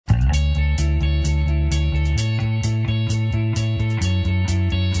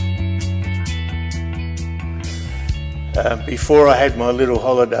Before I had my little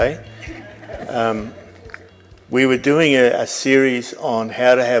holiday, we were doing a series on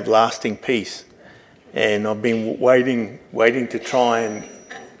how to have lasting peace, and I've been waiting to try and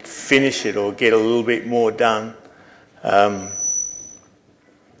finish it or get a little bit more done.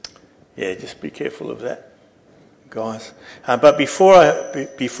 Just be careful of that, guys. But before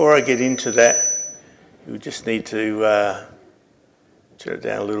I get into that, you just need to turn it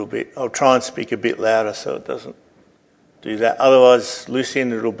down a little bit. I'll try and speak a bit louder so it doesn't do that. Otherwise,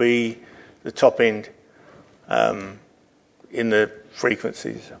 Lucian, it'll be the top end in the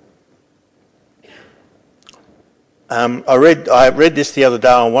frequencies. I read this the other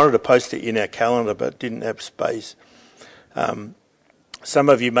day. I wanted to post it in our calendar, but didn't have space. Some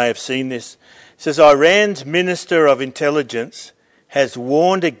of you may have seen this. It says, Iran's Minister of Intelligence has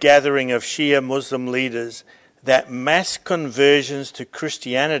warned a gathering of Shia Muslim leaders that mass conversions to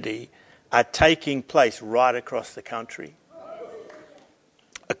Christianity are taking place right across the country.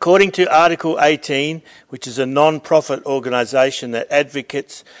 According to Article 18, which is a non-profit organisation that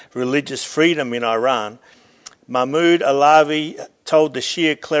advocates religious freedom in Iran, Mahmoud Alavi told the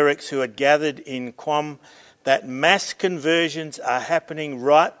Shia clerics who had gathered in Qom that mass conversions are happening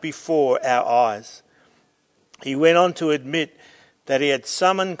right before our eyes. He went on to admit that he had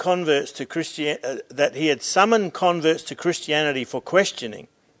summoned converts to Christianity for questioning,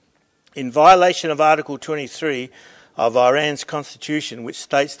 in violation of Article 23 of Iran's constitution, which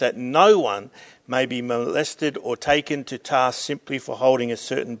states that no one may be molested or taken to task simply for holding a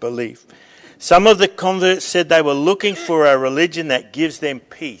certain belief. Some of the converts said they were looking for a religion that gives them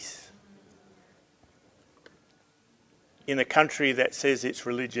peace in a country that says its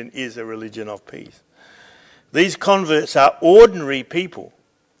religion is a religion of peace. These converts are ordinary people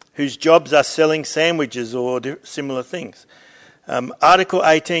whose jobs are selling sandwiches or similar things. Article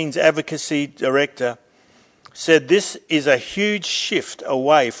 18's advocacy director said this is a huge shift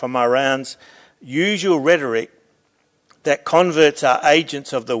away from Iran's usual rhetoric that converts are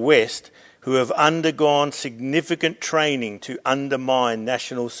agents of the West who have undergone significant training to undermine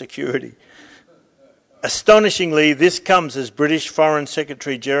national security. Astonishingly, this comes as British Foreign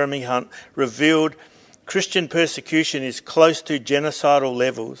Secretary Jeremy Hunt revealed Christian persecution is close to genocidal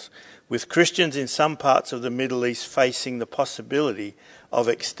levels, with Christians in some parts of the Middle East facing the possibility of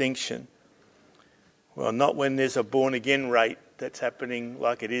extinction. Well, not when there's a born-again rate that's happening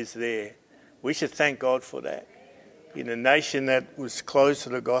like it is there. We should thank God for that. In a nation that was closed to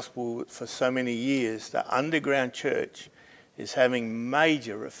the gospel for so many years, the underground church is having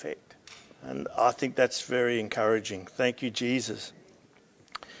major effect. And I think that's very encouraging. Thank you, Jesus.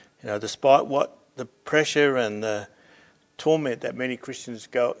 Despite what the pressure and the torment that many Christians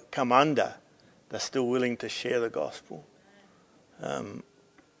come under, they're still willing to share the gospel.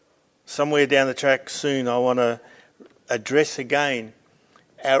 Somewhere down the track soon, I want to address again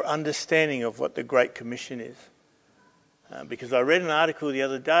our understanding of what the Great Commission is. Because I read an article the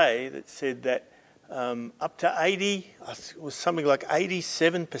other day that said that up to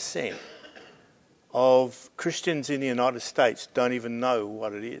 87% of Christians in the United States don't even know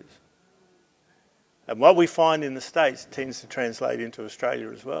what it is. And what we find in the States tends to translate into Australia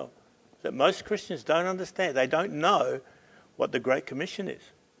as well. That most Christians don't understand. They don't know what the Great Commission is.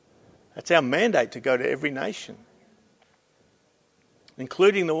 That's our mandate to go to every nation,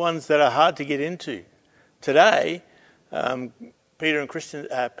 including the ones that are hard to get into. Today, Peter and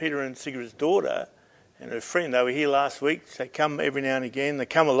Sigrid's daughter and her friend, they were here last week. They come every now and again. They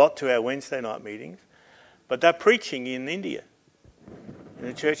come a lot to our Wednesday night meetings. But they're preaching in India, in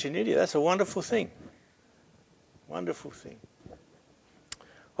a church in India. That's a wonderful thing. Wonderful thing.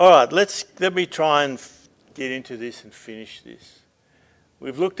 All right, let me try and get into this and finish this.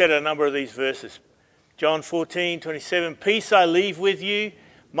 We've looked at a number of these verses. John 14:27, peace I leave with you.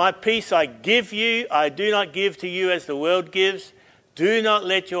 My peace I give you. I do not give to you as the world gives. Do not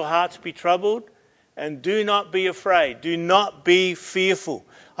let your hearts be troubled. And do not be afraid. Do not be fearful.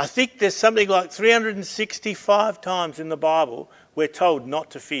 I think there's something like 365 times in the Bible we're told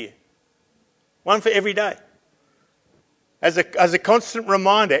not to fear. One for every day. As a constant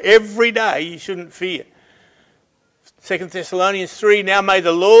reminder, every day you shouldn't fear. 2 Thessalonians 3, now may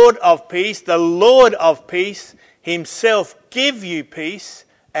the Lord of peace himself give you peace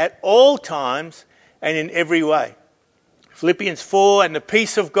at all times and in every way. Philippians 4, and the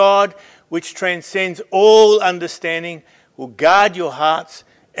peace of God, which transcends all understanding, will guard your hearts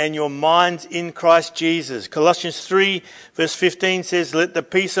and your minds in Christ Jesus. Colossians 3 verse 15 says, let the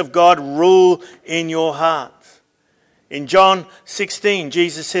peace of God rule in your hearts. In John 16,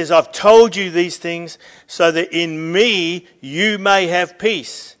 Jesus says, I've told you these things so that in me you may have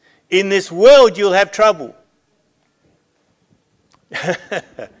peace. In this world you'll have trouble.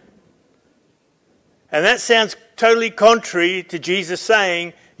 And that sounds totally contrary to Jesus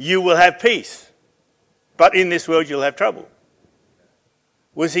saying, you will have peace, but in this world you'll have trouble.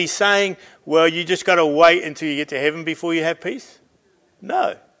 Was he saying, well, you just got to wait until you get to heaven before you have peace?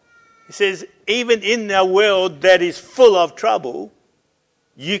 No. He says, even in a world that is full of trouble,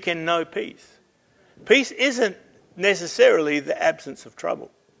 you can know peace. Peace isn't necessarily the absence of trouble.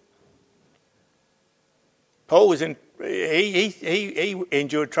 Paul was he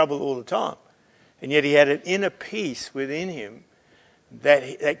endured trouble all the time. And yet he had an inner peace within him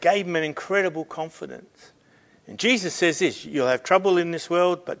that gave him an incredible confidence. And Jesus says this, you'll have trouble in this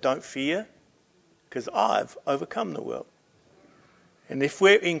world, but don't fear, because I've overcome the world. And if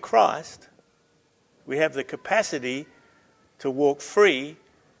we're in Christ, we have the capacity to walk free,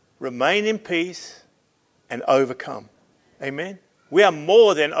 remain in peace, and overcome. Amen? We are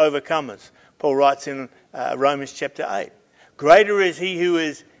more than overcomers. Paul writes in Romans chapter 8. Greater is he who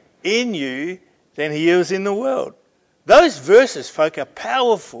is in you than he is in the world. Those verses, folk, are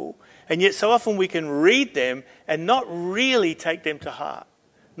powerful, and yet so often we can read them and not really take them to heart.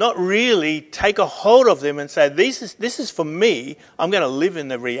 Not really take a hold of them and say, this is for me, I'm going to live in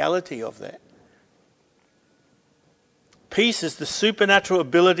the reality of that. Peace is the supernatural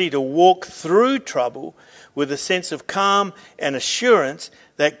ability to walk through trouble with a sense of calm and assurance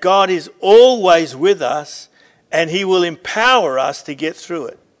that God is always with us and he will empower us to get through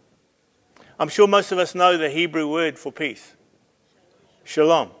it. I'm sure most of us know the Hebrew word for peace.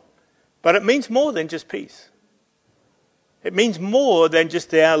 Shalom. But it means more than just peace. It means more than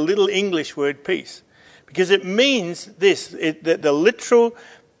just our little English word peace. Because it means this, the literal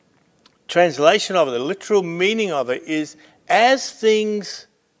translation of it, the literal meaning of it is as things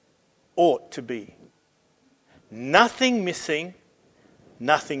ought to be. Nothing missing,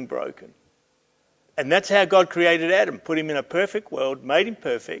 nothing broken. And that's how God created Adam. Put him in a perfect world, made him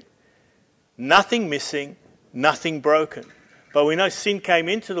perfect. Nothing missing, nothing broken. But we know sin came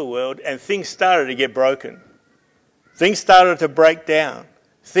into the world and things started to get broken. Things started to break down.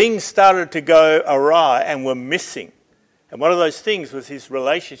 Things started to go awry and were missing. And one of those things was his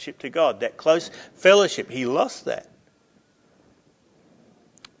relationship to God, that close fellowship. He lost that.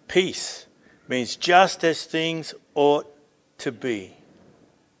 Peace means just as things ought to be.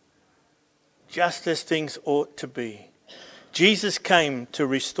 Just as things ought to be. Jesus came to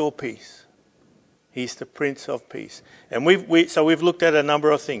restore peace. He's the Prince of Peace. And we've looked at a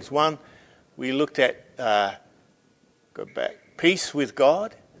number of things. One, we looked at, peace with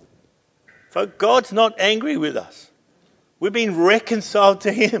God. Folks, God's not angry with us. We've been reconciled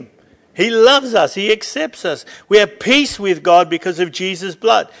to him. He loves us. He accepts us. We have peace with God because of Jesus'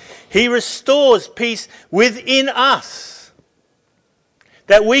 blood. He restores peace within us,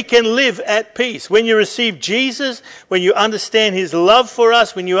 that we can live at peace. When you receive Jesus, when you understand his love for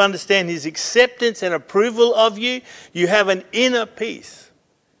us, when you understand his acceptance and approval of you, you have an inner peace.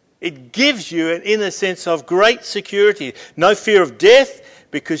 It gives you an inner sense of great security. No fear of death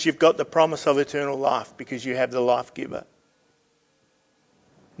because you've got the promise of eternal life, because you have the life giver.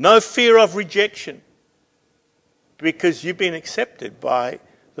 No fear of rejection because you've been accepted by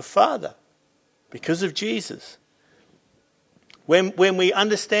the Father because of Jesus. When we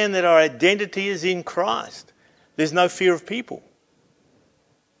understand that our identity is in Christ, there's no fear of people.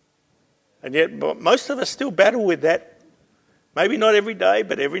 And yet most of us still battle with that. Maybe not every day,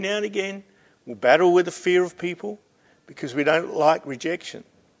 but every now and again we'll battle with the fear of people because we don't like rejection.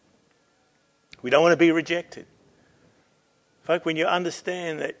 We don't want to be rejected. Folk, when you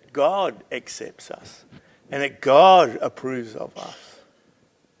understand that God accepts us and that God approves of us,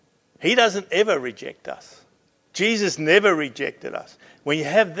 he doesn't ever reject us. Jesus never rejected us. When you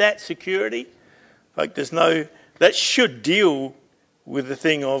have that security, like that should deal with the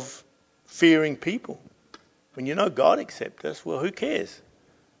thing of fearing people. When you know God accepts us, well, who cares?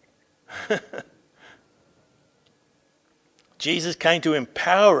 Jesus came to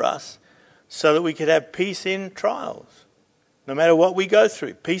empower us so that we could have peace in trials. No matter what we go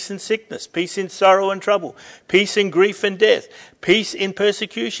through, peace in sickness, peace in sorrow and trouble, peace in grief and death, peace in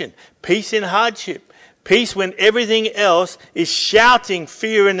persecution, peace in hardship. Peace when everything else is shouting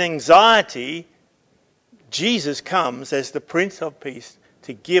fear and anxiety. Jesus comes as the Prince of Peace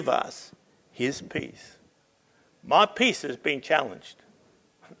to give us his peace. My peace has been challenged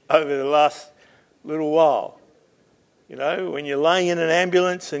over the last little while. You know, when you're laying in an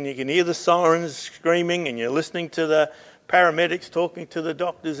ambulance and you can hear the sirens screaming and you're listening to the paramedics talking to the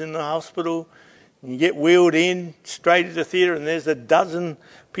doctors in the hospital, and you get wheeled in straight to the theatre and there's a dozen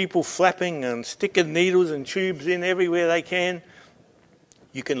people flapping and sticking needles and tubes in everywhere they can,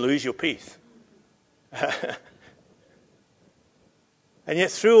 you can lose your peace. And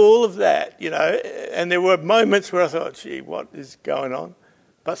yet through all of that, and there were moments where I thought, gee, what is going on?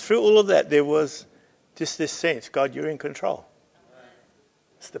 But through all of that, there was just this sense, God, you're in control.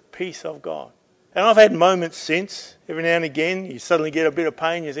 It's the peace of God. And I've had moments since, every now and again, you suddenly get a bit of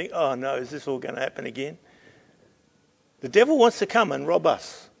pain, you think, oh no, is this all going to happen again? The devil wants to come and rob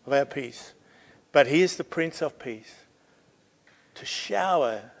us of our peace. But he is the Prince of Peace, to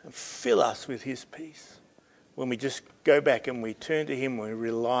shower and fill us with his peace when we just go back and we turn to him and we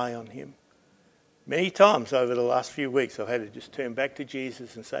rely on him. Many times over the last few weeks I've had to just turn back to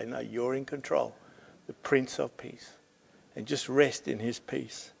Jesus and say, no, you're in control, the Prince of Peace, and just rest in his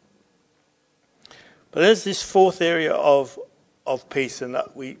peace. But there's this fourth area of peace, and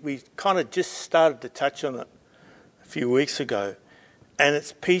we kind of just started to touch on it a few weeks ago, and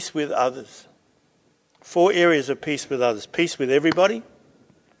it's peace with others. 4 areas of peace with others. Peace with everybody,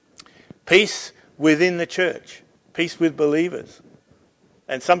 peace within the church, peace with believers.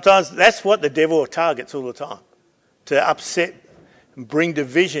 And sometimes that's what the devil targets all the time, to upset and bring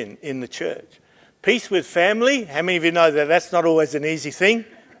division in the church. Peace with family. How many of you know that that's not always an easy thing?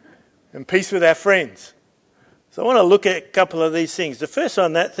 And peace with our friends. So I want to look at a couple of these things. The first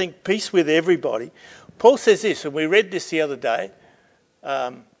one, that thing, peace with everybody. Paul says this, and we read this the other day.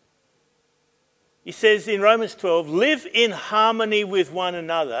 He says in Romans 12, live in harmony with one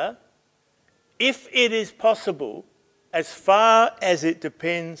another, if it is possible, as far as it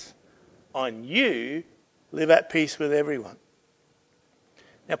depends on you, live at peace with everyone.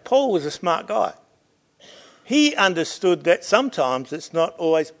 Now, Paul was a smart guy. He understood that sometimes it's not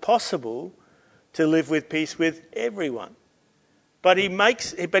always possible to live with peace with everyone. But he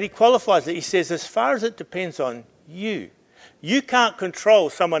qualifies it. He says, as far as it depends on you. You can't control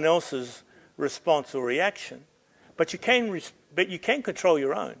someone else's response or reaction, but you can control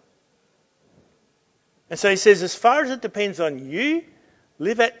your own. And so he says, as far as it depends on you,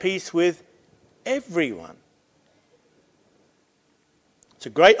 live at peace with everyone. It's a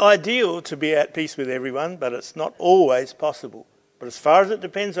great ideal to be at peace with everyone, but it's not always possible. But as far as it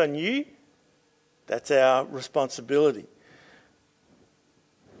depends on you, that's our responsibility.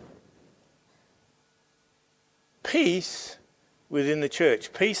 Peace within the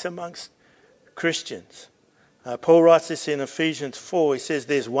church, peace amongst Christians. Paul writes this in Ephesians 4. He says,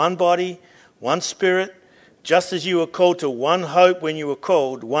 there's one body, one spirit, just as you were called to one hope when you were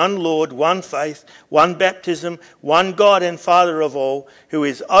called, one Lord, one faith, one baptism, one God and Father of all, who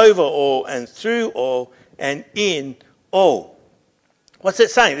is over all and through all and in all. What's it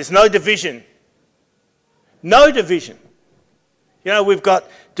saying? There's no division. No division. We've got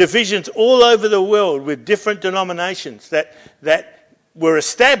divisions all over the world with different denominations that were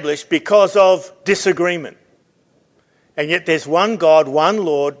established because of disagreement. And yet there's one God, one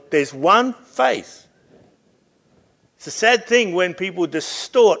Lord, there's one faith. It's a sad thing when people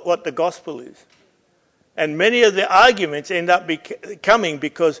distort what the gospel is. And many of the arguments end up coming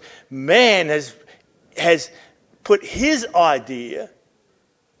because man has put his idea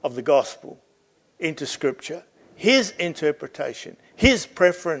of the gospel into Scripture, his interpretation, his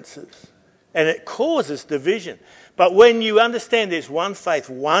preferences, and it causes division. But when you understand there's one faith,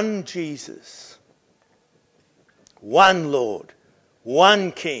 one Jesus, one Lord,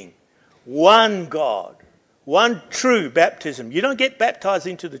 one King, one God, one true baptism. You don't get baptized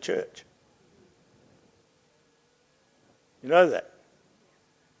into the church. You know that.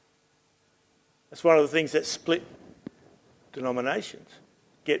 That's one of the things that split denominations.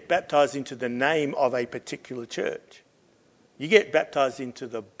 Get baptized into the name of a particular church. You get baptized into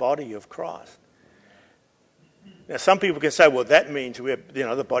the body of Christ. Now, some people can say, well, that means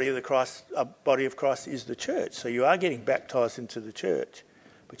the body of Christ is the church. So you are getting baptized into the church.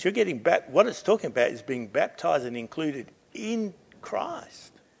 But you're getting what it's talking about is being baptized and included in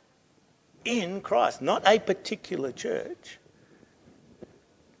Christ. In Christ, not a particular church.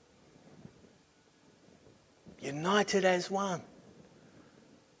 United as one.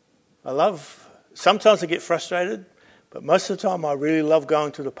 Sometimes I get frustrated, but most of the time I really love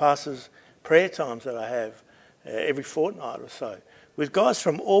going to the pastor's prayer times that I have every fortnight or so, with guys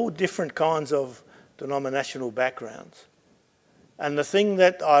from all different kinds of denominational backgrounds. And the thing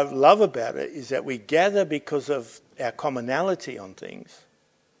that I love about it is that we gather because of our commonality on things,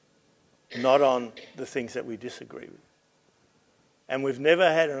 not on the things that we disagree with. And we've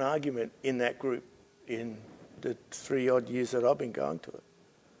never had an argument in that group in the 3-odd years that I've been going to it,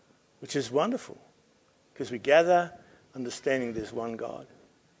 which is wonderful, because we gather understanding there's one God,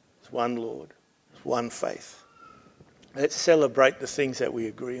 there's one Lord, there's one faith. Let's celebrate the things that we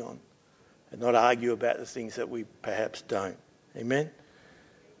agree on and not argue about the things that we perhaps don't. Amen?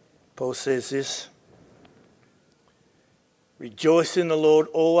 Paul says this, Rejoice in the Lord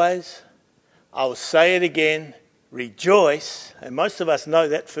always. I will say it again, rejoice. And most of us know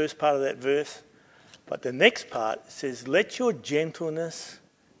that first part of that verse. But the next part says, let your gentleness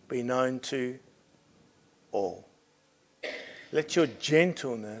be known to all. Let your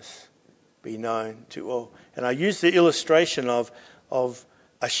gentleness be known to all. And I use the illustration of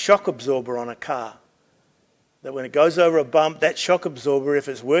a shock absorber on a car. That when it goes over a bump, that shock absorber, if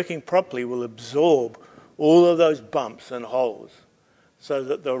it's working properly, will absorb all of those bumps and holes so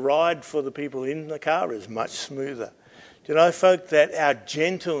that the ride for the people in the car is much smoother. Do you know, folk, that our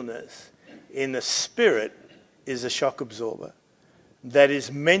gentleness in the spirit is a shock absorber that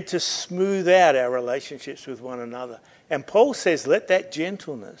is meant to smooth out our relationships with one another. And Paul says, let that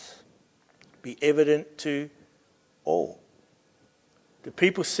gentleness be evident to all. Do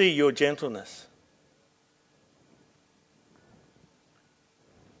people see your gentleness?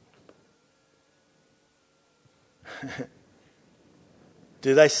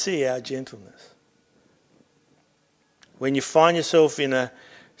 Do they see our gentleness? When you find yourself in a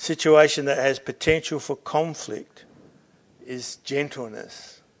situation that has potential for conflict, is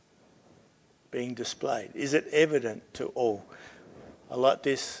gentleness being displayed? Is it evident to all? I like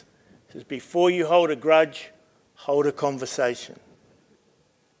this. It says, before you hold a grudge, hold a conversation.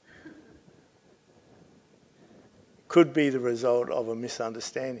 Could be the result of a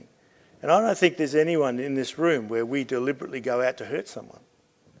misunderstanding. And I don't think there's anyone in this room where we deliberately go out to hurt someone.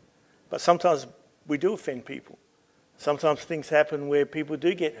 But sometimes we do offend people. Sometimes things happen where people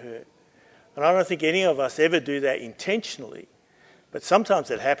do get hurt. And I don't think any of us ever do that intentionally. But sometimes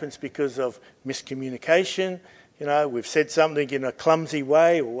it happens because of miscommunication. You know, we've said something in a clumsy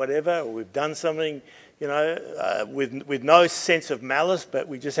way or whatever, or we've done something, you know, with no sense of malice, but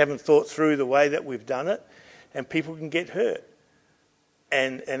we just haven't thought through the way that we've done it. And people can get hurt.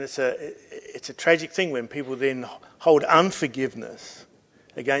 And it's a tragic thing when people then hold unforgiveness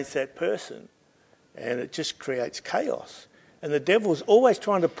against that person, and it just creates chaos. And the devil's always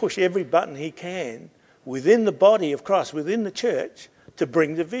trying to push every button he can within the body of Christ, within the church, to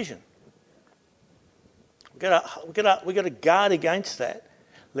bring division. We've got to guard against that.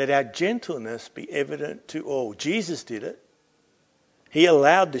 Let our gentleness be evident to all. Jesus did it. He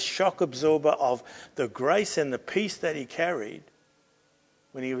allowed the shock absorber of the grace and the peace that he carried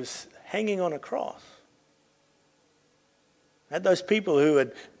when he was hanging on a cross. Had those people who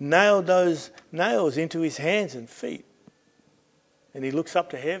had nailed those nails into his hands and feet. And he looks up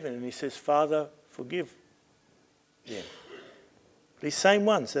to heaven and he says, Father, forgive them. These same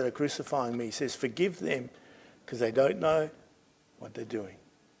ones that are crucifying me, he says, forgive them because they don't know what they're doing.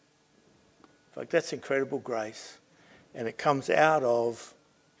 Like, that's incredible grace. And it comes out of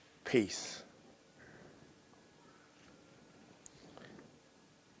peace.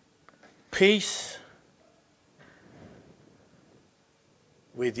 Peace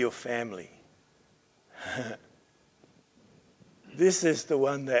with your family. This is the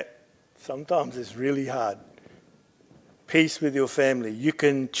one that sometimes is really hard. Peace with your family. You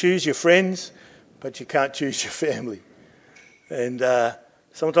can choose your friends, but you can't choose your family. And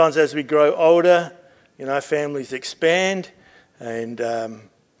sometimes as we grow older, you know, families expand, and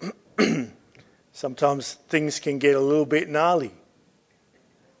sometimes things can get a little bit gnarly.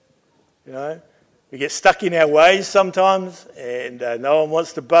 You know, we get stuck in our ways sometimes, and no one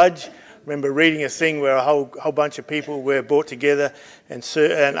wants to budge. I remember reading a thing where a whole bunch of people were brought together and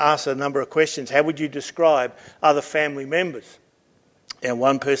asked a number of questions. How would you describe other family members? And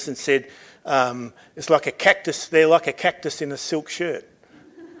one person said, it's like a cactus. They're like a cactus in a silk shirt.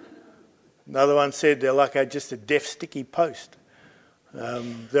 Another one said they're like just a deaf sticky post.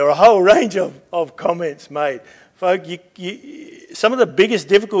 There are a whole range of comments made. Folk, some of the biggest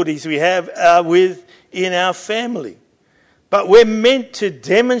difficulties we have are within our family. But we're meant to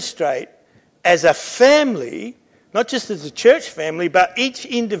demonstrate as a family, not just as a church family, but each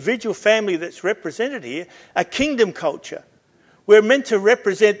individual family that's represented here, a kingdom culture. We're meant to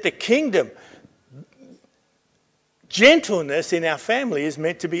represent the kingdom. Gentleness in our family is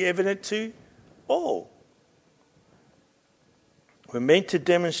meant to be evident to all. We're meant to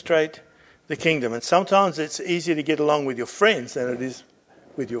demonstrate the kingdom. And sometimes it's easier to get along with your friends than it is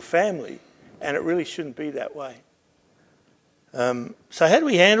with your family. And it really shouldn't be that way. So how do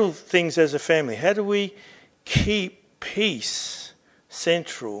we handle things as a family? How do we keep peace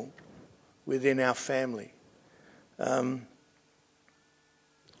central within our family?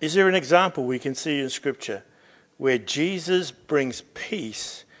 Is there an example we can see in Scripture where Jesus brings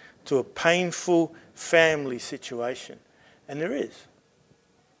peace to a painful family situation? And there is.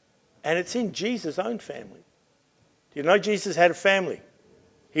 And it's in Jesus' own family. Do you know Jesus had a family?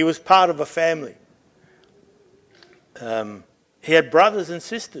 He was part of a family. he had brothers and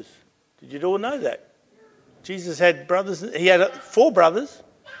sisters. Did you all know that? Jesus had brothers. He had 4 brothers,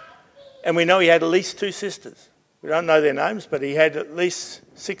 and we know he had at least 2 sisters. We don't know their names, but he had at least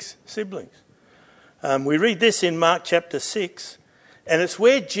 6 siblings. We read this in Mark chapter 6, and it's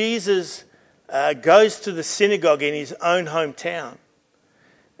where Jesus goes to the synagogue in his own hometown.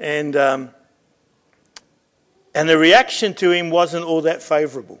 And the reaction to him wasn't all that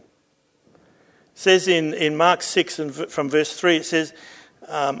favourable. It says in Mark 6 and from verse 3, it says,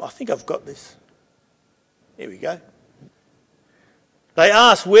 I think I've got this. Here we go. They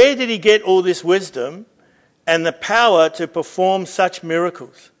asked, where did he get all this wisdom and the power to perform such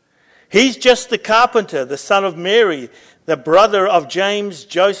miracles? He's just the carpenter, the son of Mary, the brother of James,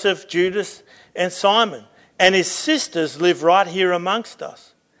 Joseph, Judas, and Simon. And his sisters live right here amongst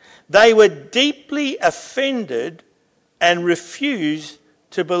us. They were deeply offended and refused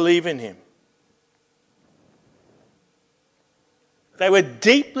to believe in him. They were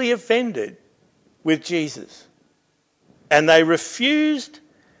deeply offended with Jesus. And they refused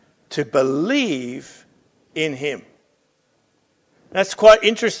to believe in him. That's quite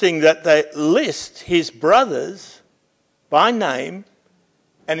interesting that they list his brothers by name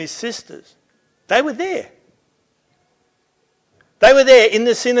and his sisters. They were there. They were there in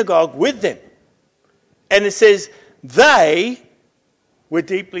the synagogue with them. And it says they were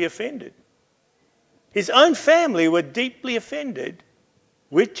deeply offended. His own family were deeply offended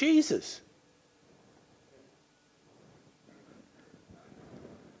with Jesus.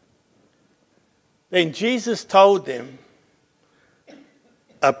 Then Jesus told them,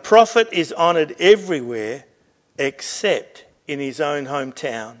 a prophet is honoured everywhere except in his own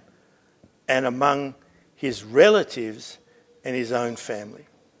hometown and among his relatives and his own family.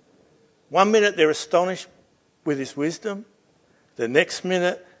 One minute they're astonished with his wisdom. The next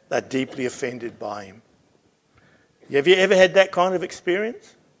minute they're deeply offended by him. Have you ever had that kind of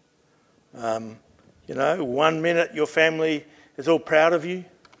experience? One minute your family is all proud of you,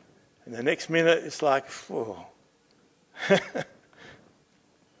 and the next minute it's like, oh. It's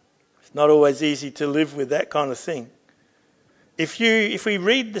not always easy to live with that kind of thing. If we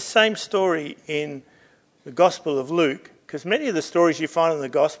read the same story in the Gospel of Luke, because many of the stories you find in the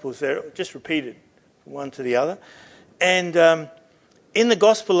Gospels, they're just repeated from one to the other. And in the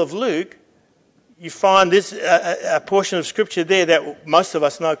Gospel of Luke, you find this a portion of Scripture there that most of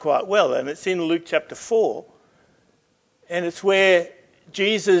us know quite well, and it's in Luke chapter 4. And it's where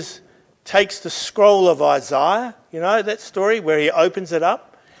Jesus takes the scroll of Isaiah, you know that story, where he opens it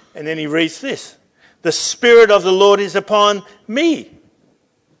up, and then he reads this. The Spirit of the Lord is upon me.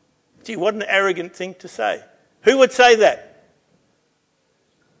 Gee, what an arrogant thing to say. Who would say that?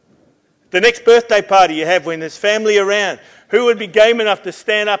 The next birthday party you have when there's family around, who would be game enough to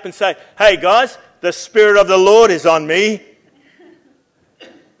stand up and say, hey guys, the Spirit of the Lord is on me?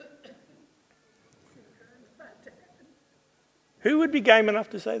 Who would be game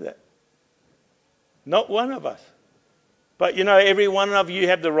enough to say that? Not one of us. But you know, every one of you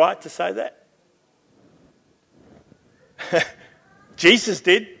have the right to say that. Jesus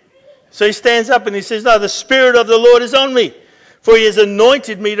did. So he stands up and he says, no, the Spirit of the Lord is on me, for he has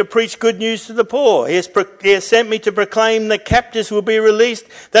anointed me to preach good news to the poor. He has sent me to proclaim that captives will be released,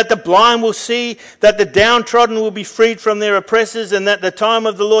 that the blind will see, that the downtrodden will be freed from their oppressors, and that the time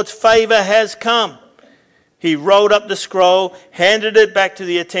of the Lord's favour has come. He rolled up the scroll, handed it back to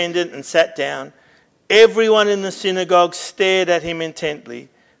the attendant, and sat down. Everyone in the synagogue stared at him intently.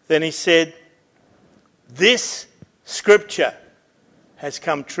 Then he said, this Scripture has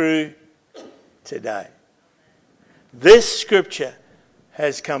come true today. This Scripture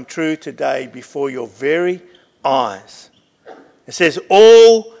has come true today before your very eyes. It says,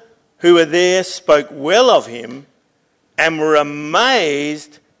 all who were there spoke well of him and were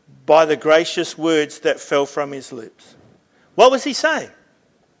amazed by the gracious words that fell from his lips. What was he saying?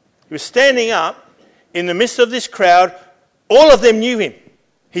 He was standing up in the midst of this crowd. All of them knew him.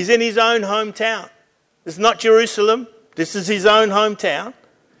 He's in his own hometown. It's not Jerusalem. This is his own hometown.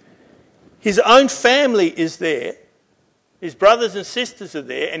 His own family is there. His brothers and sisters are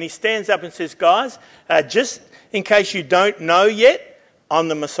there. And he stands up and says, guys, just in case you don't know yet, I'm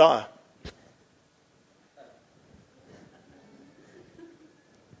the Messiah.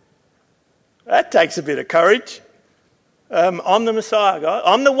 That takes a bit of courage. I'm the Messiah, guys.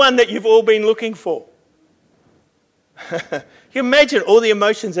 I'm the one that you've all been looking for. You imagine all the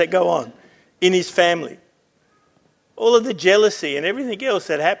emotions that go on in his family. All of the jealousy and everything else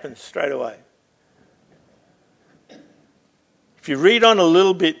that happens straight away. If you read on a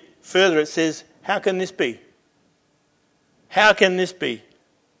little bit further, it says, how can this be? How can this be?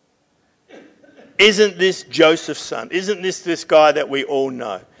 Isn't this Joseph's son? Isn't this guy that we all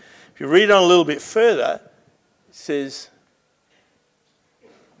know? If you read on a little bit further, it says,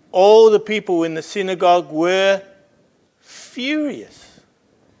 all the people in the synagogue were furious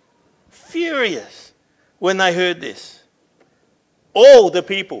when they heard this. All the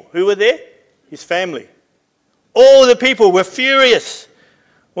people who were there, his family, all the people were furious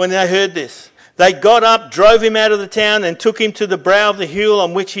when they heard this. They got up, drove him out of the town, and took him to the brow of the hill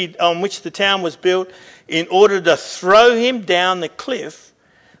on which the town was built, in order to throw him down the cliff.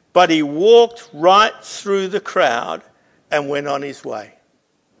 But he walked right through the crowd and went on his way.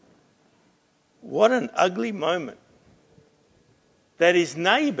 What an ugly moment. That his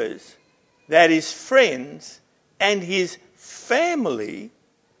neighbours, that his friends, and his family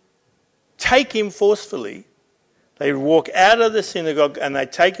take him forcefully. They walk out of the synagogue and they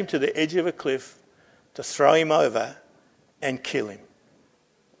take him to the edge of a cliff to throw him over and kill him.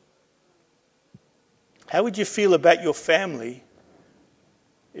 How would you feel about your family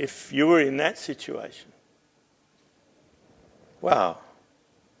if you were in that situation? Wow.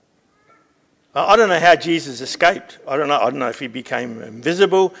 I don't know how Jesus escaped. I don't know if he became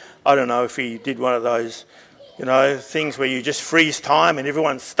invisible. I don't know if he did one of those, things where you just freeze time and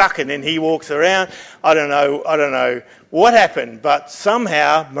everyone's stuck and then he walks around. I don't know what happened, but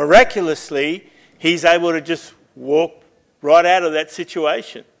somehow, miraculously, he's able to just walk right out of that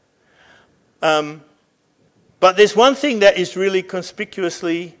situation. But there's one thing that is really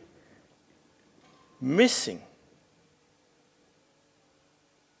conspicuously missing.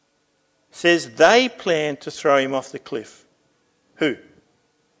 It says they planned to throw him off the cliff. Who?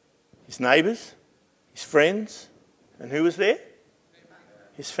 His neighbours, his friends, and who was there?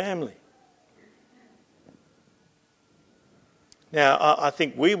 His family. Now, I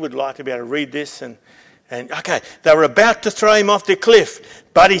think we would like to be able to read this and okay, they were about to throw him off the cliff,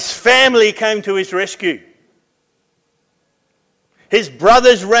 but his family came to his rescue. His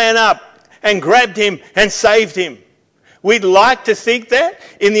brothers ran up and grabbed him and saved him. We'd like to think that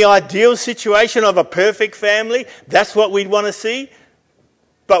in the ideal situation of a perfect family, that's what we'd want to see.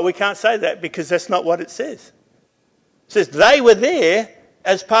 But we can't say that because that's not what it says. It says they were there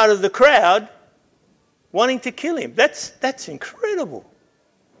as part of the crowd wanting to kill him. That's incredible.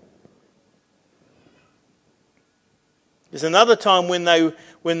 There's another time when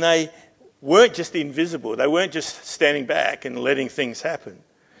they weren't just invisible. They weren't just standing back and letting things happen.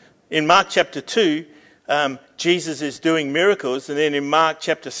 In Mark chapter 2, Jesus is doing miracles, and then in Mark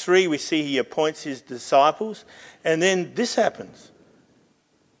chapter 3 we see he appoints his disciples, and then this happens.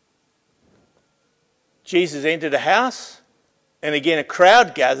 Jesus entered a house, and again a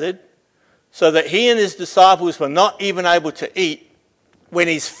crowd gathered, so that he and his disciples were not even able to eat. When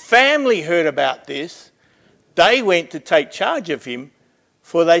his family heard about this, they went to take charge of him,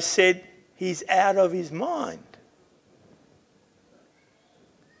 for they said he's out of his mind.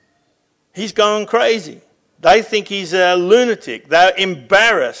 He's going crazy. They think he's a lunatic. They're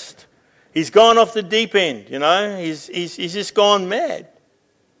embarrassed. He's gone off the deep end, He's just gone mad.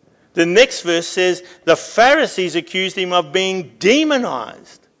 The next verse says, the Pharisees accused him of being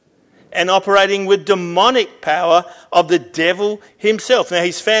demonized and operating with demonic power of the devil himself. Now,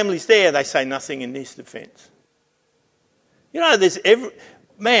 his family's there. They say nothing in his defense. What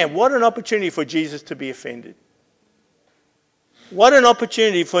an opportunity for Jesus to be offended. What an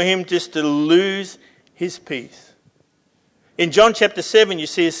opportunity for him just to lose his peace. In John chapter 7, you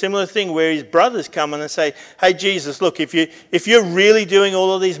see a similar thing where his brothers come in and say, hey, Jesus, look, if you're really doing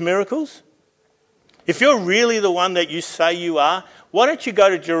all of these miracles, if you're really the one that you say you are, why don't you go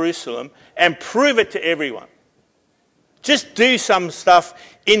to Jerusalem and prove it to everyone? Just do some stuff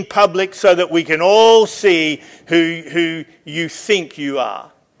in public so that we can all see who you think you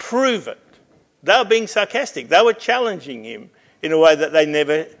are. Prove it. They were being sarcastic. They were challenging him in a way that they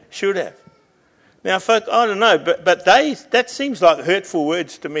never should have. Now, folk, I don't know, but that seems like hurtful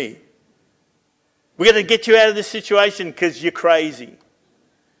words to me. We're going to get you out of this situation because you're crazy.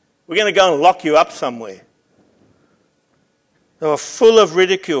 We're going to go and lock you up somewhere. They were full of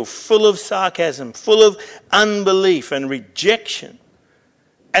ridicule, full of sarcasm, full of unbelief and rejection.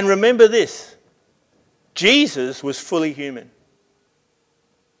 And remember this, Jesus was fully human.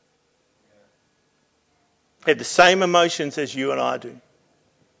 Had the same emotions as you and I do.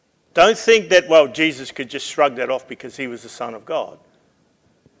 Don't think that, Jesus could just shrug that off because he was the Son of God.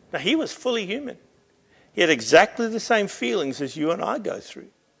 No, he was fully human. He had exactly the same feelings as you and I go through.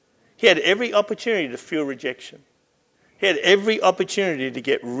 He had every opportunity to feel rejection. He had every opportunity to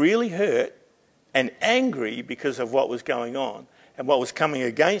get really hurt and angry because of what was going on and what was coming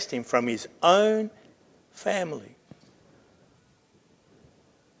against him from his own family.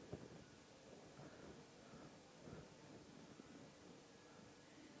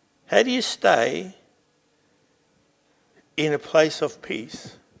 How do you stay in a place of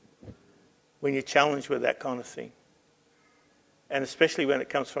peace when you're challenged with that kind of thing? And especially when it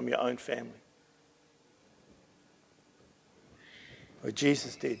comes from your own family. Well,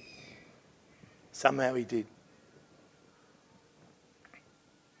 Jesus did. Somehow he did.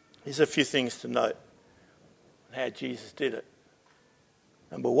 Here's a few things to note on how Jesus did it.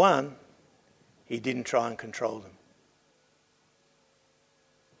 Number one, he didn't try and control them.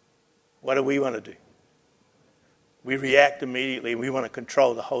 What do we want to do? We react immediately. We want to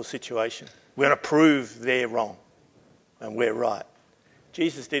control the whole situation. We want to prove they're wrong and we're right.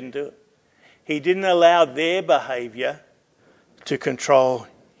 Jesus didn't do it. He didn't allow their behaviour to control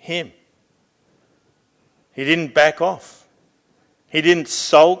him. He didn't back off. He didn't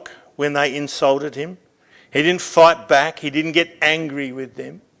sulk when they insulted him. He didn't fight back. He didn't get angry with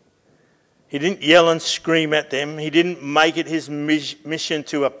them. He didn't yell and scream at them. He didn't make it his mission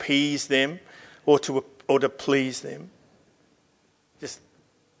to appease them or to please them. Just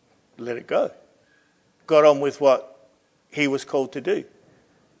let it go. Got on with what he was called to do.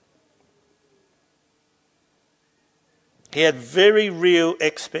 He had very real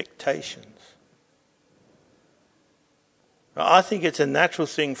expectations. I think it's a natural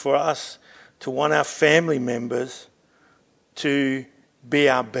thing for us to want our family members to be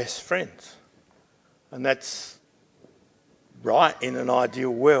our best friends. And that's right in an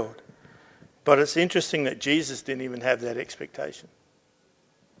ideal world. But it's interesting that Jesus didn't even have that expectation.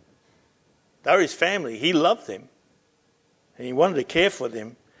 They were his family. He loved them. And he wanted to care for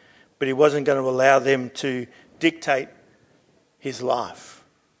them. But he wasn't going to allow them to dictate his life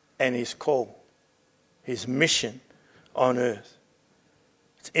and his call, his mission on earth.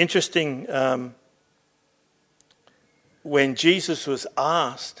 It's interesting, when Jesus was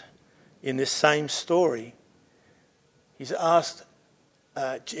asked in this same story, he's asked,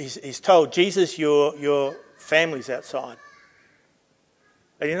 he's told, Jesus, your family's outside.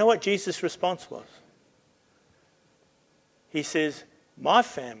 And you know what Jesus' response was? He says, my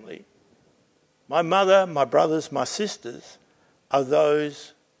family, my mother, my brothers, my sisters, are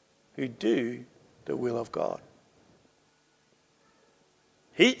those who do the will of God.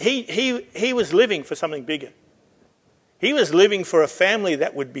 He was living for something bigger. He was living for a family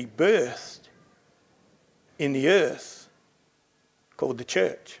that would be birthed in the earth called the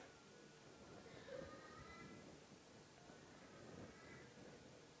church.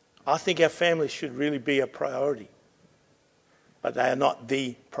 I think our families should really be a priority, but they are not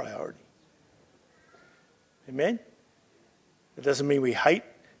the priority. Amen? It doesn't mean we hate.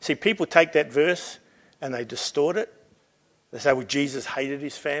 See, people take that verse and they distort it. They say, well, Jesus hated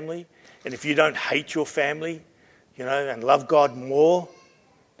his family. And if you don't hate your family, and love God more,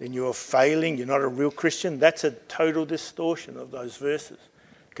 then you're failing. You're not a real Christian. That's a total distortion of those verses.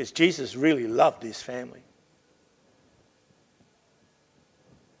 Because Jesus really loved his family.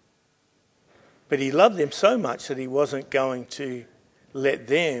 But he loved them so much that he wasn't going to let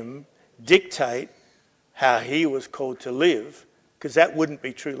them dictate how he was called to live, because that wouldn't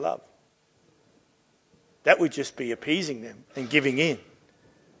be true love. That would just be appeasing them and giving in.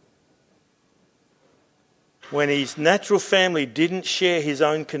 When his natural family didn't share his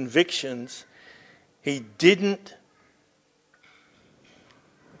own convictions, he didn't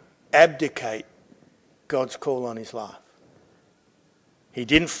abdicate God's call on his life. He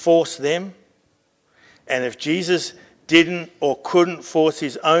didn't force them. And if Jesus didn't or couldn't force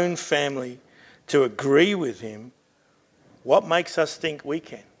his own family to agree with him, what makes us think we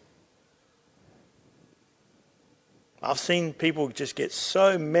can? I've seen people just get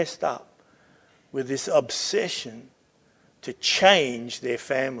so messed up with this obsession to change their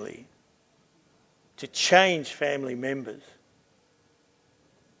family, to change family members.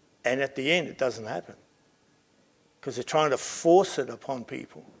 And at the end, it doesn't happen because they're trying to force it upon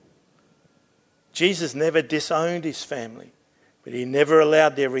people. Jesus never disowned his family, but he never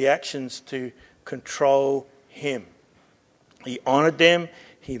allowed their reactions to control him. He honoured them,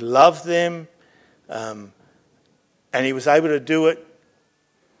 he loved them, and he was able to do it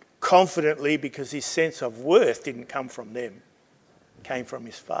confidently because his sense of worth didn't come from them. It came from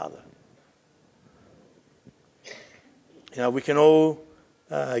his Father. We can all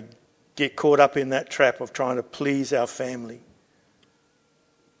get caught up in that trap of trying to please our family.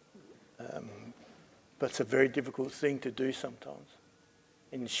 But it's a very difficult thing to do sometimes.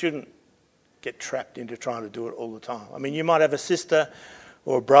 And you shouldn't get trapped into trying to do it all the time. I mean, you might have a sister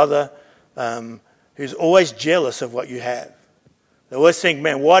or a brother who's always jealous of what you have. They always think,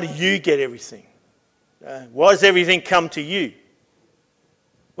 man, why do you get everything? Why does everything come to you?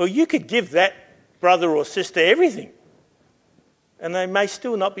 Well, you could give that brother or sister everything. and they may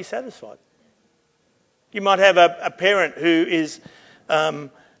still not be satisfied. You might have a parent who is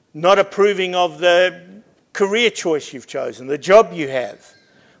not approving of the career choice you've chosen, the job you have.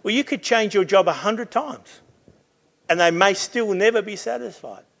 Well, you could change your job 100 times and they may still never be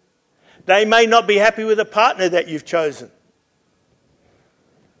satisfied. They may not be happy with a partner that you've chosen.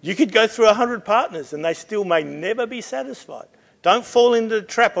 You could go through 100 partners and they still may never be satisfied. Don't fall into the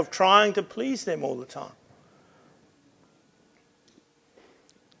trap of trying to please them all the time.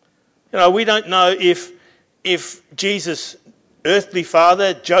 You know, we don't know if Jesus' earthly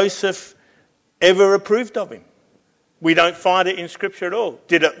father, Joseph, ever approved of him. We don't find it in Scripture at all.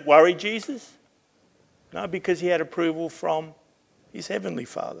 Did it worry Jesus? No, because he had approval from his heavenly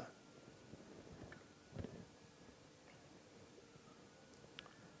Father.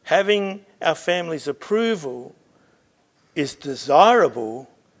 Having our family's approval is desirable,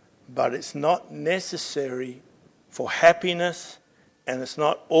 but it's not necessary for happiness, and it's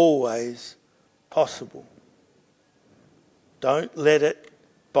not always possible. Don't let it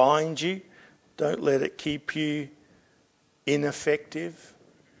bind you. Don't let it keep you ineffective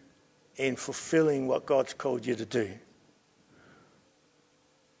in fulfilling what God's called you to do.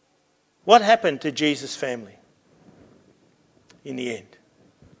 What happened to Jesus' family in the end?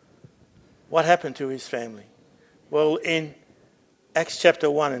 What happened to his family? Well, in Acts chapter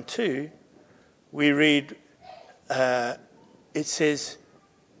 1 and 2, we read, it says,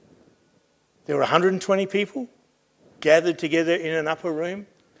 there were 120 people gathered together in an upper room,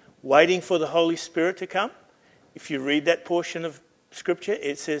 waiting for the Holy Spirit to come. If you read that portion of Scripture,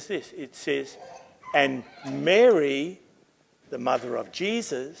 it says this. It says, and Mary, the mother of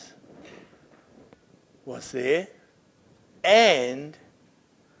Jesus, was there, and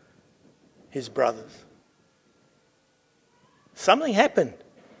his brothers. Something happened.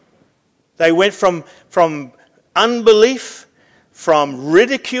 They went from unbelief, from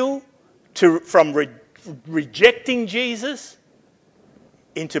ridicule, from rejecting Jesus,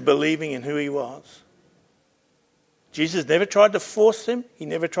 into believing in who he was. Jesus never tried to force them. He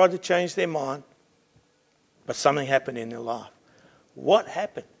never tried to change their mind. But something happened in their life. What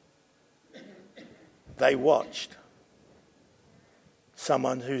happened? They watched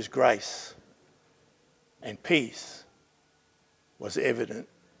someone whose grace and peace was evident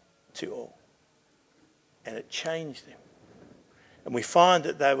to all. And it changed them. And we find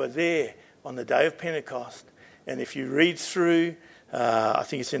that they were there on the day of Pentecost. And if you read through, I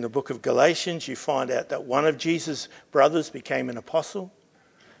think it's in the book of Galatians, you find out that one of Jesus' brothers became an apostle.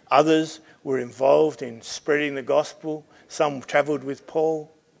 Others were involved in spreading the gospel. Some travelled with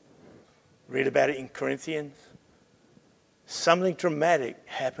Paul. Read about it in Corinthians. Something dramatic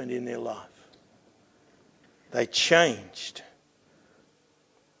happened in their life. They changed.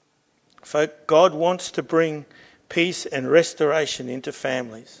 Folk, God wants to bring peace and restoration into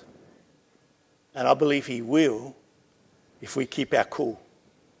families. And I believe he will if we keep our cool.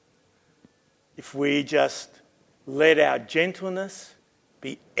 If we just let our gentleness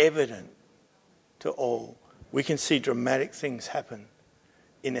be evident to all. We can see dramatic things happen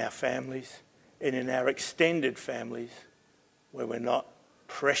in our families and in our extended families where we're not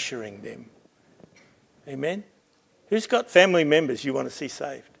pressuring them. Amen? Who's got family members you want to see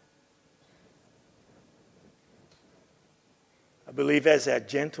saved? I believe as our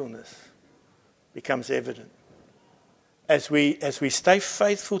gentleness becomes evident, as we stay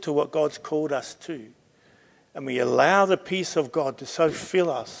faithful to what God's called us to, and we allow the peace of God to so fill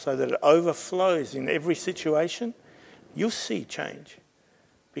us so that it overflows in every situation, you'll see change.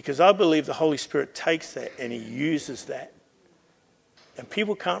 Because I believe the Holy Spirit takes that and he uses that. And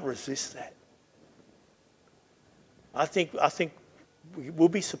people can't resist that. I think we'll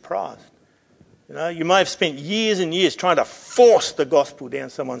be surprised. You know, you may have spent years and years trying to force the gospel down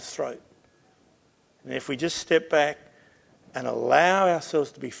someone's throat. And if we just step back and allow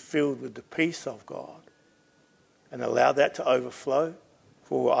ourselves to be filled with the peace of God and allow that to overflow,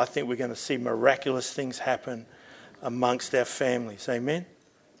 well, I think we're going to see miraculous things happen amongst our families. Amen?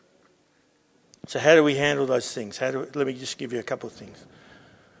 So how do we handle those things? Let me just give you a couple of things.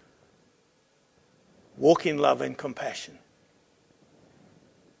 Walk in love and compassion.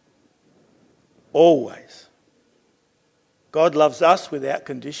 Always. God loves us without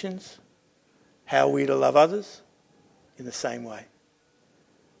conditions. How are we to love others? In the same way.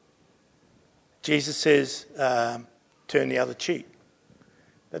 Jesus says, turn the other cheek.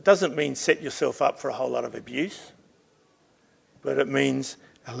 That doesn't mean set yourself up for a whole lot of abuse, but it means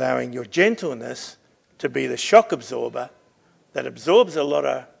allowing your gentleness to be the shock absorber that absorbs a lot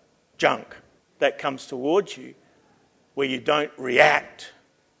of junk that comes towards you, where you don't react,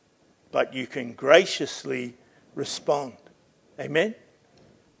 but you can graciously respond. Amen?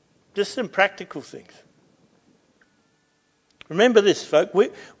 Just some practical things. Remember this, folk.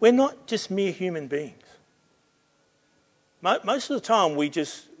 We're not just mere human beings. Most of the time we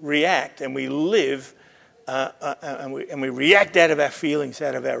just react and we live and we react out of our feelings,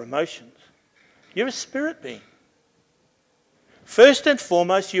 out of our emotions. You're a spirit being. First and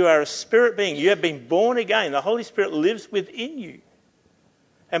foremost, you are a spirit being. You have been born again. The Holy Spirit lives within you.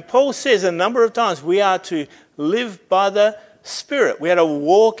 And Paul says a number of times we are to live by the Spirit. We are to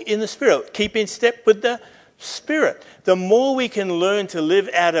walk in the Spirit. Keep in step with the Spirit. The more we can learn to live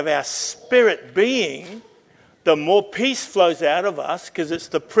out of our spirit being, the more peace flows out of us, because it's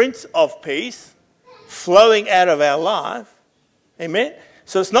the Prince of Peace flowing out of our life. Amen?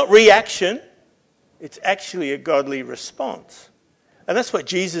 So it's not reaction. It's actually a godly response. And that's what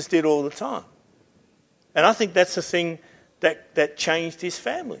Jesus did all the time. And I think that's the thing that changed his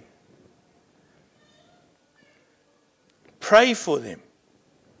family. Pray for them.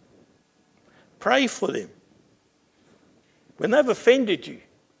 Pray for them. When they've offended you,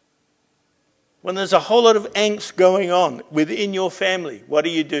 when there's a whole lot of angst going on within your family, what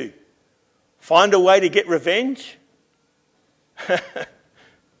do? Find a way to get revenge?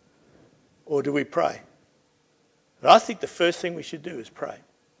 Or do we pray? But I think the first thing we should do is pray.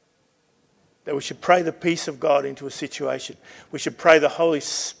 That we should pray the peace of God into a situation. We should pray the Holy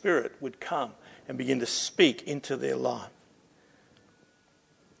Spirit would come and begin to speak into their life.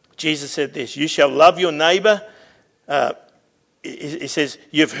 Jesus said this, you shall love your neighbour. He says,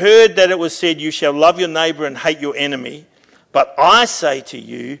 you've heard that it was said, you shall love your neighbour and hate your enemy. But I say to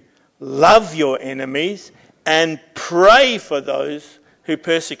you, love your enemies and pray for those who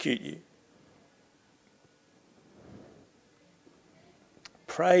persecute you.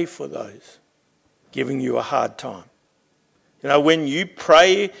 Pray for those giving you a hard time. You know, when you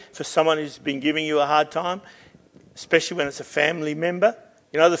pray for someone who's been giving you a hard time, especially when it's a family member,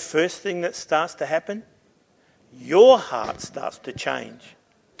 you know the first thing that starts to happen? Your heart starts to change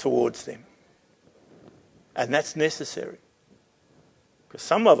towards them. And that's necessary. Because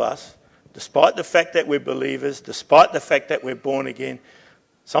some of us, despite the fact that we're believers, despite the fact that we're born again,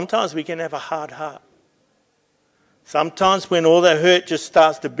 sometimes we can have a hard heart. Sometimes when all the hurt just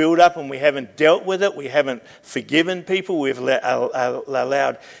starts to build up and we haven't dealt with it, we haven't forgiven people, we've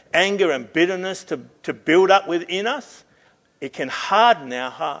allowed anger and bitterness to build up within us, it can harden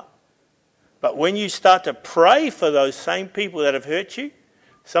our heart. But when you start to pray for those same people that have hurt you,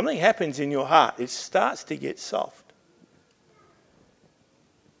 something happens in your heart. It starts to get soft.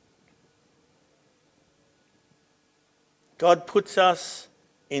 God puts us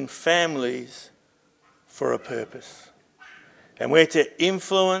in families for a purpose. And we're to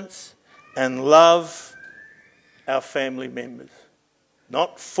influence and love our family members.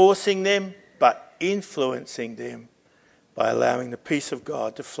 Not forcing them, but influencing them by allowing the peace of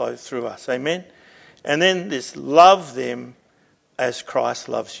God to flow through us. Amen? And then this love them as Christ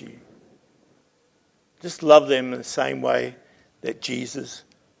loves you. Just love them in the same way that Jesus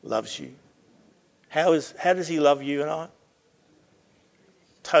loves you. How does he love you and I?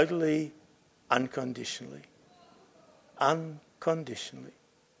 Totally, unconditionally. Unconditionally.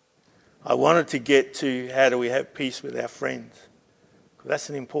 I wanted to get to how do we have peace with our friends. Because that's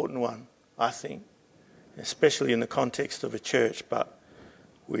an important one, I think. Especially in the context of a church, but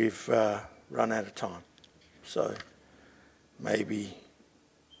we've run out of time. So maybe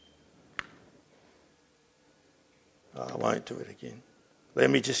I won't do it again. Let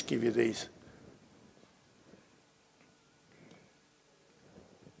me just give you these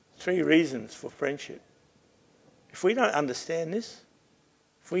 3 reasons for friendship. If we don't understand this,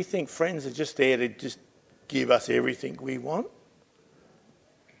 if we think friends are just there to just give us everything we want,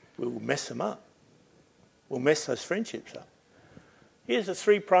 we'll mess them up. We'll mess those friendships up. Here's the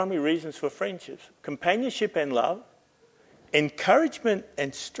 3 primary reasons for friendships. Companionship and love, encouragement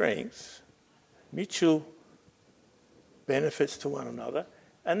and strength, mutual benefits to one another,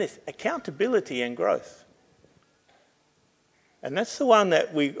 and this, accountability and growth. And that's the one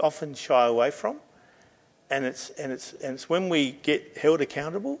that we often shy away from. And it's when we get held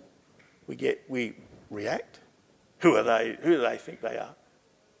accountable, we react. Who are they? Who do they think they are?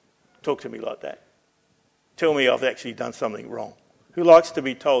 Talk to me like that. Tell me I've actually done something wrong. Who likes to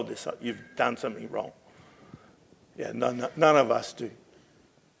be told this? You've done something wrong. Yeah, none of us do.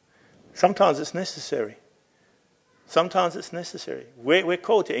 Sometimes it's necessary. Sometimes it's necessary. We're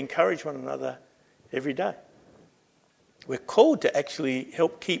called to encourage one another every day. We're called to actually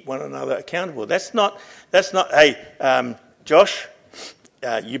help keep one another accountable. That's not. Hey, Josh,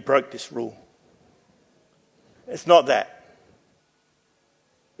 you broke this rule. It's not that.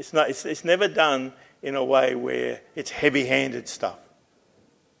 It's never done in a way where it's heavy-handed stuff.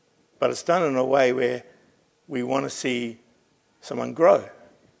 But it's done in a way where we want to see someone grow.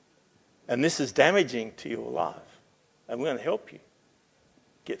 And this is damaging to your life. And we're going to help you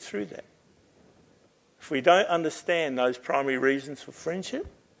get through that. If we don't understand those primary reasons for friendship,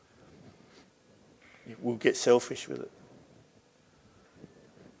 we'll get selfish with it.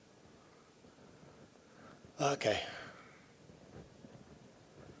 Okay.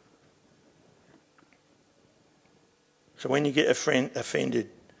 So when you get a friend offended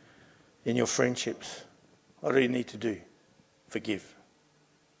in your friendships, what do you need to do? Forgive.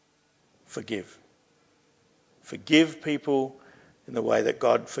 Forgive. Forgive people in the way that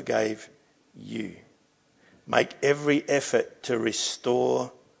God forgave you. Make every effort to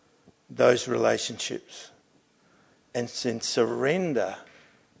restore those relationships and then surrender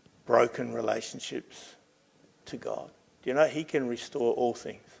broken relationships to God. Do you know He can restore all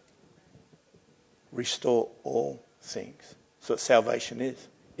things? Restore all things. That's what salvation is.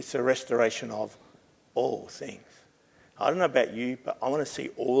 It's a restoration of all things. I don't know about you, but I want to see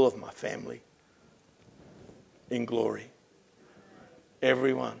all of my family in glory.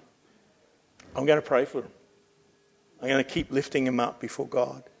 Everyone. I'm going to pray for them. I'm going to keep lifting them up before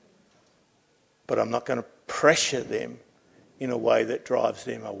God. But I'm not going to pressure them in a way that drives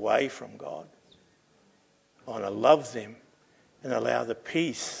them away from God. I want to love them and allow the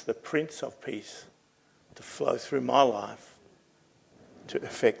peace, the Prince of Peace, to flow through my life to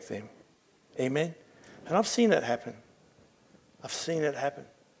affect them. Amen? And I've seen it happen. I've seen it happen.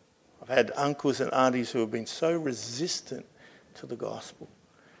 I've had uncles and aunties who have been so resistant to the gospel,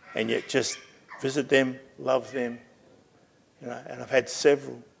 and yet just visit them, love them, and I've had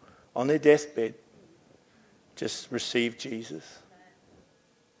several on their deathbed just receive Jesus.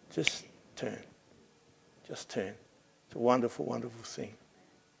 Just turn. Just turn. It's a wonderful, wonderful thing.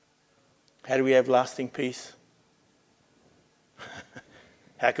 How do we have lasting peace?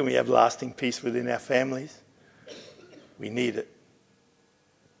 How can we have lasting peace within our families? We need it.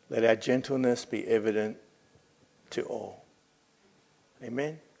 Let our gentleness be evident to all.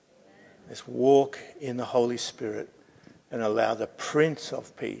 Amen? Let's walk in the Holy Spirit and allow the Prince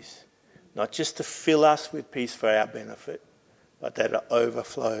of Peace not just to fill us with peace for our benefit, but that it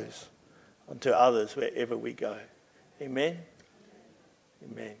overflows onto others wherever we go. Amen?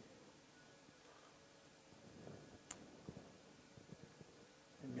 Amen.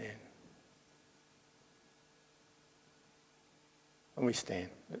 Amen. And we stand.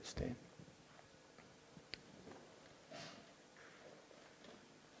 Let's stand.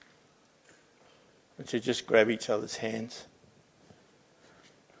 Let's just grab each other's hands.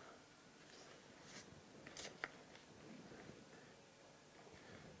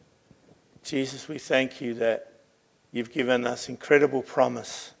 Jesus, we thank you that you've given us incredible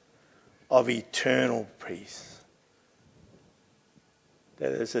promise of eternal peace.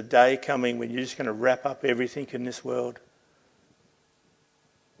 That there's a day coming when you're just going to wrap up everything in this world.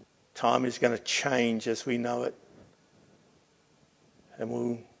 Time is going to change as we know it.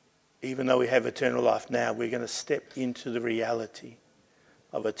 And even though we have eternal life now, we're going to step into the reality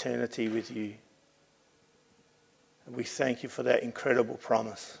of eternity with you. And we thank you for that incredible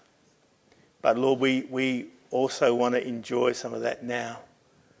promise. But Lord, we also want to enjoy some of that now.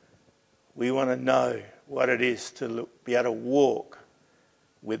 We want to know what it is to be able to walk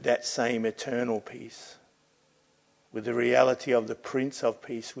with that same eternal peace, with the reality of the Prince of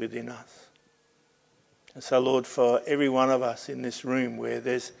Peace within us. And so, Lord, for every one of us in this room where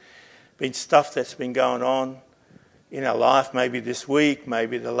there's been stuff that's been going on in our life, maybe this week,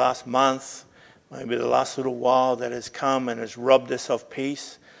 maybe the last month, maybe the last little while that has come and has robbed us of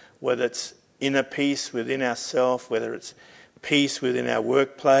peace, whether it's inner peace within ourselves, whether it's peace within our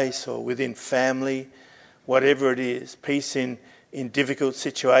workplace or within family, whatever it is, peace in difficult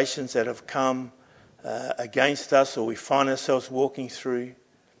situations that have come against us or we find ourselves walking through.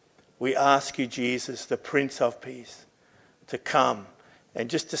 We ask you, Jesus, the Prince of Peace, to come and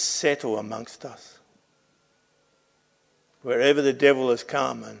just to settle amongst us. Wherever the devil has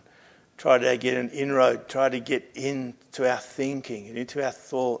come and tried to get an inroad, try to get into our thinking and into our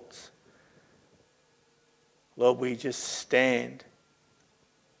thoughts, Lord, we just stand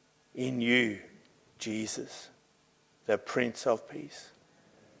in you, Jesus, the Prince of Peace.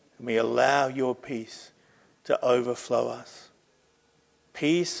 And we allow your peace to overflow us.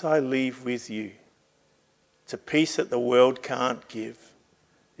 Peace I leave with you. It's a peace that the world can't give.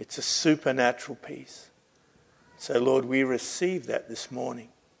 It's a supernatural peace. So, Lord, we receive that this morning.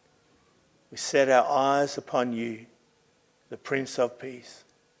 We set our eyes upon you, the Prince of Peace.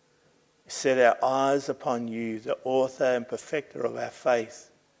 We set our eyes upon you, the author and perfecter of our faith,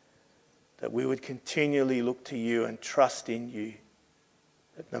 that we would continually look to you and trust in you.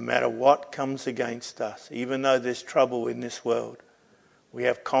 That no matter what comes against us, even though there's trouble in this world, we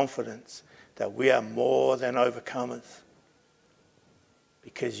have confidence that we are more than overcomers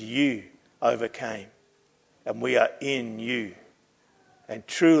because you overcame and we are in you. And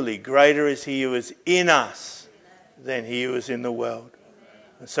truly, greater is he who is in us than he who is in the world.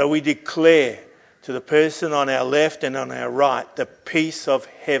 And so we declare to the person on our left and on our right the peace of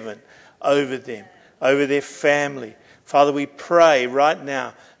heaven over them, over their family. Father, we pray right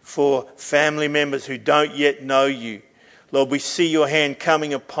now for family members who don't yet know you. Lord, we see your hand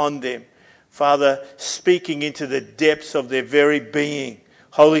coming upon them. Father, speaking into the depths of their very being.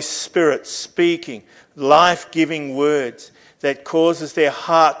 Holy Spirit speaking life-giving words that causes their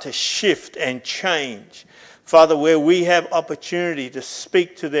heart to shift and change. Father, where we have opportunity to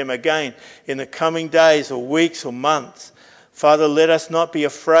speak to them again in the coming days or weeks or months, Father, let us not be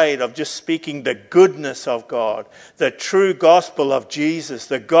afraid of just speaking the goodness of God, the true gospel of Jesus,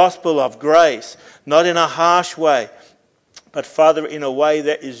 the gospel of grace, not in a harsh way, but Father, in a way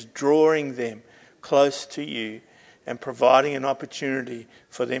that is drawing them close to you and providing an opportunity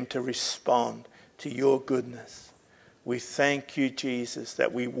for them to respond to your goodness. We thank you, Jesus,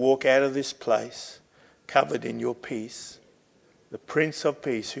 that we walk out of this place covered in your peace. The Prince of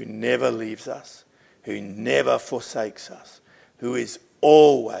Peace who never leaves us, who never forsakes us, who is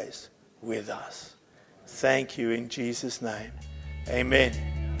always with us. Thank you in Jesus' name. Amen.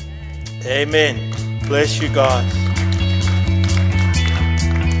 Amen. Bless you guys.